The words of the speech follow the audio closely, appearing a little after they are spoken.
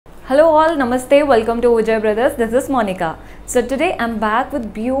Hello all, namaste, welcome to Vijay Brothers. This is Monica. So today I'm back with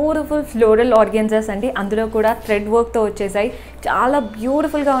beautiful floral organzas andi andulo kuda thread work tho vachesai chaala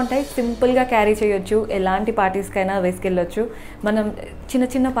beautiful ga untai, simple ga carry cheyochu, elanti parties kaina veskellochu. Manam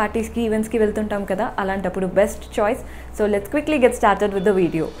chinna parties ki events ki veltuntam kada, alantappudu best choice. So let's quickly get started with the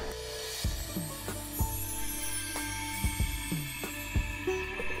video.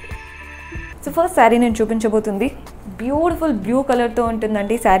 So first saree nenu chupinchabotundi beautiful blue కలర్తో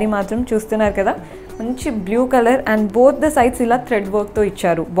ఉంటుందండి. శారీ మాత్రం చూస్తున్నారు కదా, మంచి blue colour and both the sides ఇలా thread వర్క్తో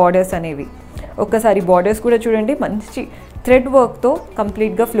ఇచ్చారు borders అనేవి. ఒక్కసారి బార్డర్స్ కూడా చూడండి, మంచి థ్రెడ్ వర్క్తో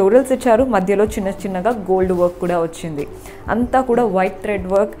కంప్లీట్గా ఫ్లోరల్స్ ఇచ్చారు, మధ్యలో చిన్నగా గోల్డ్ వర్క్ కూడా వచ్చింది. అంతా కూడా వైట్ థ్రెడ్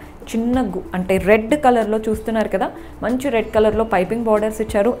వర్క్, అంటే రెడ్ కలర్లో చూస్తున్నారు కదా, మంచి రెడ్ కలర్లో పైపింగ్ బార్డర్స్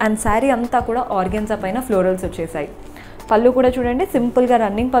ఇచ్చారు. అండ్ శారీ అంతా కూడా ఆర్గెన్జా పైన ఫ్లోరల్స్ వచ్చేసాయి. పళ్ళు కూడా చూడండి, సింపుల్గా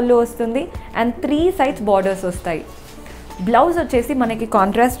రన్నింగ్ పళ్ళు వస్తుంది అండ్ 3 సైడ్స్ బార్డర్స్ వస్తాయి. బ్లౌజ్ వచ్చేసి మనకి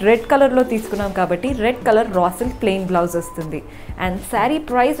కాంట్రాస్ట్ రెడ్ కలర్లో తీసుకున్నాం కాబట్టి red colour raw silk plain blouse వస్తుంది. అండ్ శారీ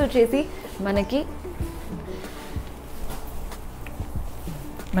ప్రైస్ వచ్చేసి మనకి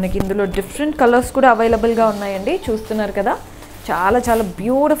ఇందులో డిఫరెంట్ కలర్స్ కూడా అవైలబుల్గా ఉన్నాయండి. చూస్తున్నారు కదా, చాలా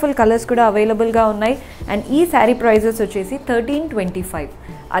బ్యూటిఫుల్ కలర్స్ కూడా అవైలబుల్గా ఉన్నాయి. అండ్ ఈ శారీ ప్రైజెస్ వచ్చేసి 1325,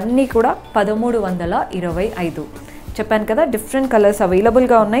 అన్నీ కూడా 1325. చెప్పాను కదా, డిఫరెంట్ కలర్స్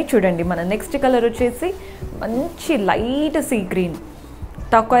అవైలబుల్గా ఉన్నాయి. చూడండి, మన నెక్స్ట్ కలర్ వచ్చేసి మంచి లైట్ సీ గ్రీన్,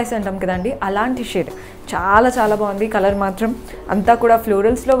 టర్క్వైస్ అంటాం కదండి, అలాంటి షేడ్. చాలా బాగుంది కలర్ మాత్రం. అంతా కూడా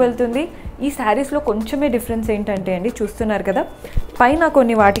ఫ్లోరల్స్లో వెళ్తుంది. ఈ శారీస్లో కొంచెమే డిఫరెన్స్ ఏంటంటే అండి, చూస్తున్నారు కదా, పైన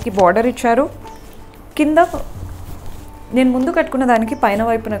కొన్ని వాటికి బార్డర్ ఇచ్చారు, కింద నేను ముందు కట్టుకున్న దానికి పైన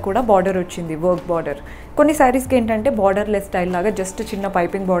వైపున కూడా బార్డర్ వచ్చింది, వర్క్ బార్డర్. కొన్ని శారీస్కి ఏంటంటే బార్డర్లెస్ స్టైల్ లాగా జస్ట్ చిన్న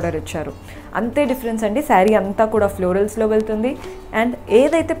పైపింగ్ బార్డర్ ఇచ్చారు, అంతే డిఫరెన్స్ అండి. శారీ అంతా కూడా ఫ్లోరల్స్లో వెళ్తుంది. అండ్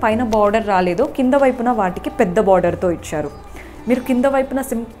ఏదైతే పైన బార్డర్ రాలేదో కింద వైపున వాటికి పెద్ద బార్డర్తో ఇచ్చారు. మీరు కింద వైపున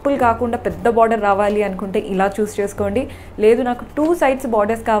సింపుల్ కాకుండా పెద్ద బార్డర్ రావాలి అనుకుంటే ఇలా చూస్ చేసుకోండి. లేదు నాకు 2 సైడ్స్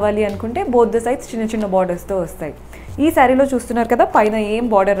బార్డర్స్ కావాలి అనుకుంటే బోత్ ద సైడ్స్ చిన్న బార్డర్స్తో వస్తాయి. ఈ శారీలో చూస్తున్నారు కదా, పైన ఏం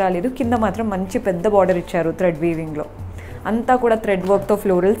బార్డర్ రాలేదు, కింద మాత్రం మంచి పెద్ద బార్డర్ ఇచ్చారు థ్రెడ్ వీవింగ్లో. అంతా కూడా థ్రెడ్ వర్క్తో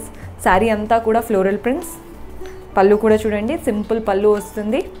ఫ్లోరల్స్. శారీ అంతా కూడా ఫ్లోరల్ ప్రింట్స్. పళ్ళు కూడా చూడండి, సింపుల్ పళ్ళు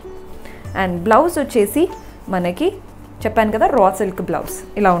వస్తుంది. అండ్ బ్లౌజ్ వచ్చేసి మనకి చెప్పాను కదా, రా సిల్క్ బ్లౌజ్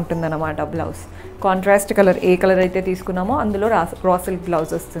ఇలా ఉంటుందన్నమాట. బ్లౌజ్ కాంట్రాస్ట్ కలర్, ఏ కలర్ అయితే తీసుకున్నామో అందులో రా సిల్క్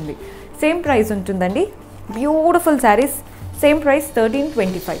బ్లౌజ్ వస్తుంది. సేమ్ ప్రైస్ ఉంటుందండి. Beautiful saris, same price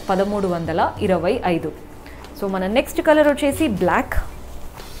 1325, 1325. So మన నెక్స్ట్ కలర్ వచ్చేసి బ్లాక్.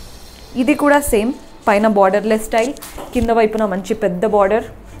 ఇది కూడా సేమ్, పైన బార్డర్లెస్ స్టైల్, కింద వైపున మంచి పెద్ద బార్డర్.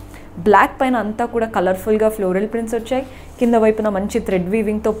 బ్లాక్ పైన అంతా కూడా కలర్ఫుల్గా ఫ్లోరల్ ప్రింట్స్ వచ్చాయి, కింద వైపున మంచి థ్రెడ్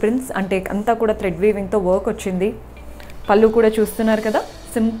వీవింగ్తో ప్రింట్స్, అంటే అంతా కూడా థ్రెడ్ వీవింగ్తో వర్క్ వచ్చింది. పళ్ళు కూడా చూస్తున్నారు కదా,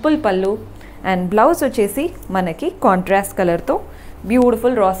 సింపుల్ పళ్ళు. అండ్ బ్లౌజ్ వచ్చేసి మనకి కాంట్రాస్ట్ కలర్తో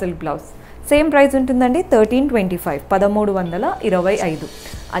beautiful raw silk blouse. Same price ఉంటుందండి, 1325, 1325.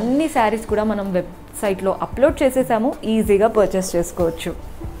 అన్ని శారీస్ కూడా మనం వెబ్సైట్లో అప్లోడ్ చేసేసాము, ఈజీగా పర్చేస్ చేసుకోవచ్చు.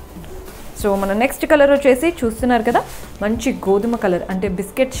 సో మన నెక్స్ట్ కలర్ వచ్చేసి చూస్తున్నారు కదా, మంచి గోధుమ కలర్, అంటే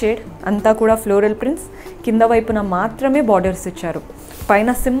బిస్కెట్ షేడ్. అంతా కూడా ఫ్లోరల్ ప్రింట్స్, కింద వైపున మాత్రమే బార్డర్స్ ఇచ్చారు. పైన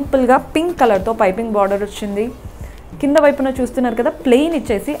సింపుల్గా పింక్ కలర్తో పైపింగ్ బార్డర్ వచ్చింది. కింద వైపున చూస్తున్నారు కదా, ప్లెయిన్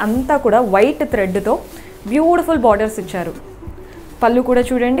ఇచ్చేసి అంతా కూడా వైట్ థ్రెడ్తో బ్యూటిఫుల్ బార్డర్స్ ఇచ్చారు. పళ్ళు కూడా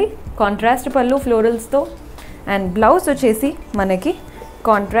చూడండి, కాంట్రాస్ట్ పళ్ళు ఫ్లోరల్స్తో. అండ్ బ్లౌజ్ వచ్చేసి మనకి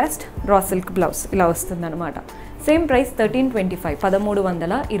కాంట్రాస్ట్ రా సిల్క్ బ్లౌజ్ ఇలా వస్తుందన్నమాట. Same price 1325,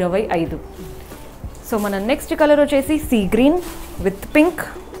 1325. సో మన నెక్స్ట్ కలర్ వచ్చేసి సీ గ్రీన్ విత్ పింక్,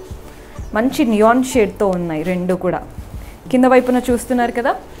 మంచి నియాన్ షేడ్తో ఉన్నాయి రెండు కూడా. కింద వైపున చూస్తున్నారు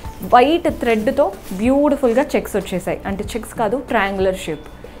కదా, వైట్ థ్రెడ్తో బ్యూటిఫుల్గా చెక్స్ వచ్చేసాయి, అంటే చెక్స్ కాదు, ట్రయాంగులర్ షేప్.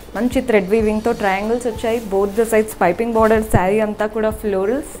 మంచి థ్రెడ్ వీవింగ్తో ట్రయాంగిల్స్ వచ్చాయి, both the sides piping border. Sari అంతా కూడా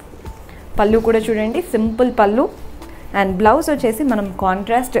ఫ్లోరల్స్. పళ్ళు కూడా చూడండి, సింపుల్ పళ్ళు. అండ్ బ్లౌజ్ వచ్చేసి మనం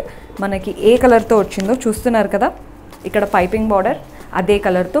కాంట్రాస్ట్, మనకి ఏ కలర్తో వచ్చిందో చూస్తున్నారు కదా, ఇక్కడ పైపింగ్ బార్డర్, అదే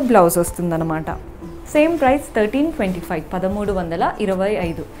కలర్తో బ్లౌజ్ వస్తుందన్నమాట. Same price 1325,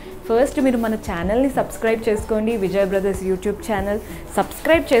 1325. ఫస్ట్ మీరు మన ఛానల్ని సబ్స్క్రైబ్ చేసుకోండి, Vijay brothers YouTube channel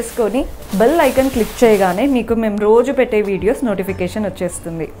subscribe చేసుకొని బెల్ ఐకాన్ క్లిక్ చేయగానే మీకు మేము రోజు పెట్టే వీడియోస్ నోటిఫికేషన్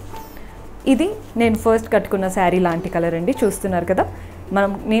వచ్చేస్తుంది. ఇది నేను ఫస్ట్ కట్టుకున్న శారీ లాంటి కలర్ అండి, చూస్తున్నారు కదా.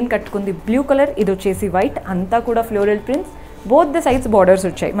 నేను కట్టుకుంది బ్లూ కలర్, ఇది వచ్చేసి వైట్. అంతా కూడా floral prints, both the sides borders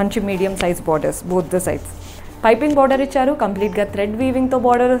వచ్చాయి, మంచి medium size borders both the sides. Piping border ఇచ్చారు, కంప్లీట్గా థ్రెడ్ వీవింగ్తో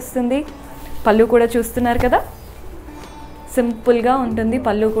బార్డర్ వస్తుంది. పళ్ళు కూడా చూస్తున్నారు కదా, సింపుల్గా ఉంటుంది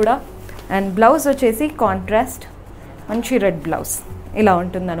పళ్ళు కూడా. అండ్ బ్లౌజ్ వచ్చేసి కాంట్రాస్ట్ మంచి రెడ్ బ్లౌజ్ ఇలా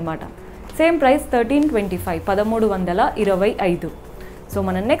ఉంటుందన్నమాట. Same price 1325, 1325. సో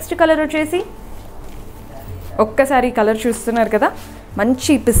మన నెక్స్ట్ కలర్ వచ్చేసి ఒక్కసారి కలర్ చూస్తున్నారు కదా,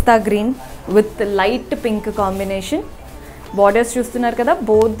 మంచి పిస్తా green with light pink combination. Borders చూస్తున్నారు కదా,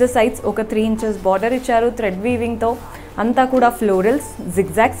 బోత్ ద సైడ్స్ ఒక 3 inches బార్డర్ ఇచ్చారు థ్రెడ్ వీవింగ్తో. అంతా కూడా ఫ్లోరల్స్,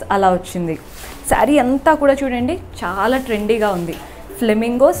 జిగ్జాగ్స్ అలా వచ్చింది. శారీ అంతా కూడా చూడండి చాలా ట్రెండీగా ఉంది.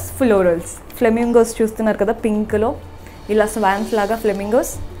 Flamingos, florals. ఫ్లెమింగోస్ చూస్తున్నారు కదా పింక్లో, ఇలా స్వాన్స్ లాగా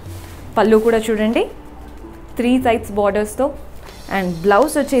ఫ్లెమింగోస్. పళ్ళు కూడా చూడండి 3 sides బార్డర్స్తో. అండ్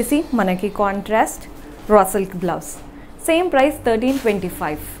బ్లౌజ్ వచ్చేసి మనకి contrast raw silk blouse. Same price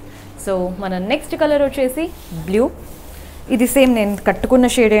 1325. So మన నెక్స్ట్ కలర్ వచ్చేసి బ్లూ. ఇది సేమ్ నేను కట్టుకున్న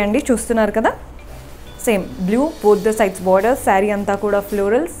షేడే అండి, చూస్తున్నారు కదా. Same blue, both the sides borders. Sari అంతా కూడా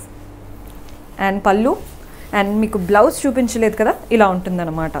ఫ్లోరల్స్ అండ్ పళ్ళు. అండ్ మీకు బ్లౌజ్ చూపించలేదు కదా, ఇలా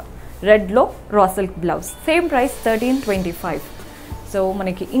ఉంటుందన్నమాట. రెడ్లో raw silk blouse. Same price 1325. So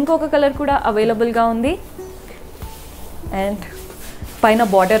మనకి ఇంకొక కలర్ కూడా అవైలబుల్గా ఉంది. అండ్ పైన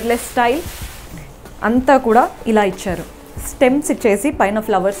బార్డర్లెస్ స్టైల్ అంతా కూడా ఇలా ఇచ్చారు. స్టెమ్స్ ఇచ్చేసి పైన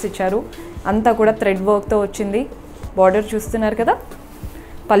ఫ్లవర్స్ ఇచ్చారు. అంతా కూడా థ్రెడ్ వర్క్తో వచ్చింది. బార్డర్ చూస్తున్నారు కదా.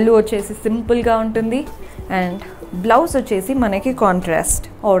 పళ్ళు వచ్చేసి సింపుల్గా ఉంటుంది. అండ్ బ్లౌజ్ వచ్చేసి మనకి కాంట్రాస్ట్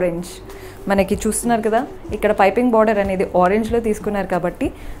ఆరెంజ్. మనకి చూస్తున్నారు కదా, ఇక్కడ పైపింగ్ బార్డర్ అనేది ఆరెంజ్లో తీసుకున్నారు కాబట్టి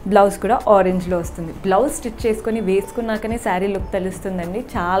బ్లౌజ్ కూడా ఆరెంజ్లో వస్తుంది. బ్లౌజ్ స్టిచ్ చేసుకొని వేసుకున్నాకనే శారీ లుక్ తెలుస్తుందండి.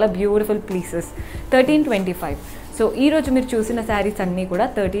 చాలా బ్యూటిఫుల్ పీసెస్. 1325. సో ఈరోజు మీరు చూసిన శారీస్ అన్నీ కూడా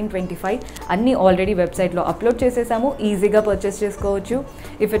 1325. అన్నీ ఆల్రెడీ వెబ్సైట్లో అప్లోడ్ చేసేసాము, ఈజీగా పర్చేస్ చేసుకోవచ్చు.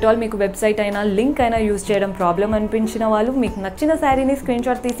 ఇఫ్ ఎట్ ఆల్ మీకు వెబ్సైట్ అయినా లింక్ అయినా యూజ్ చేయడం ప్రాబ్లం అనిపించిన వాళ్ళు మీకు నచ్చిన శారీని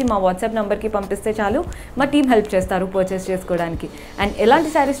స్క్రీన్షాట్ తీసి మా వాట్సాప్ నెంబర్కి పంపిస్తే చాలు, మా టీం హెల్ప్ చేస్తారు పర్చేస్ చేసుకోవడానికి. అండ్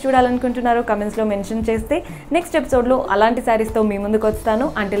ఎలాంటి శారీస్ చూడాలనుకుంటున్నారో కమెంట్స్లో మెన్షన్ చేస్తే నెక్స్ట్ ఎపిసోడ్లో అలాంటి శారీస్తో మీ ముందుకు వస్తాను.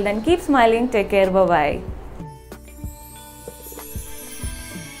 Until then keep smiling, take care, bye.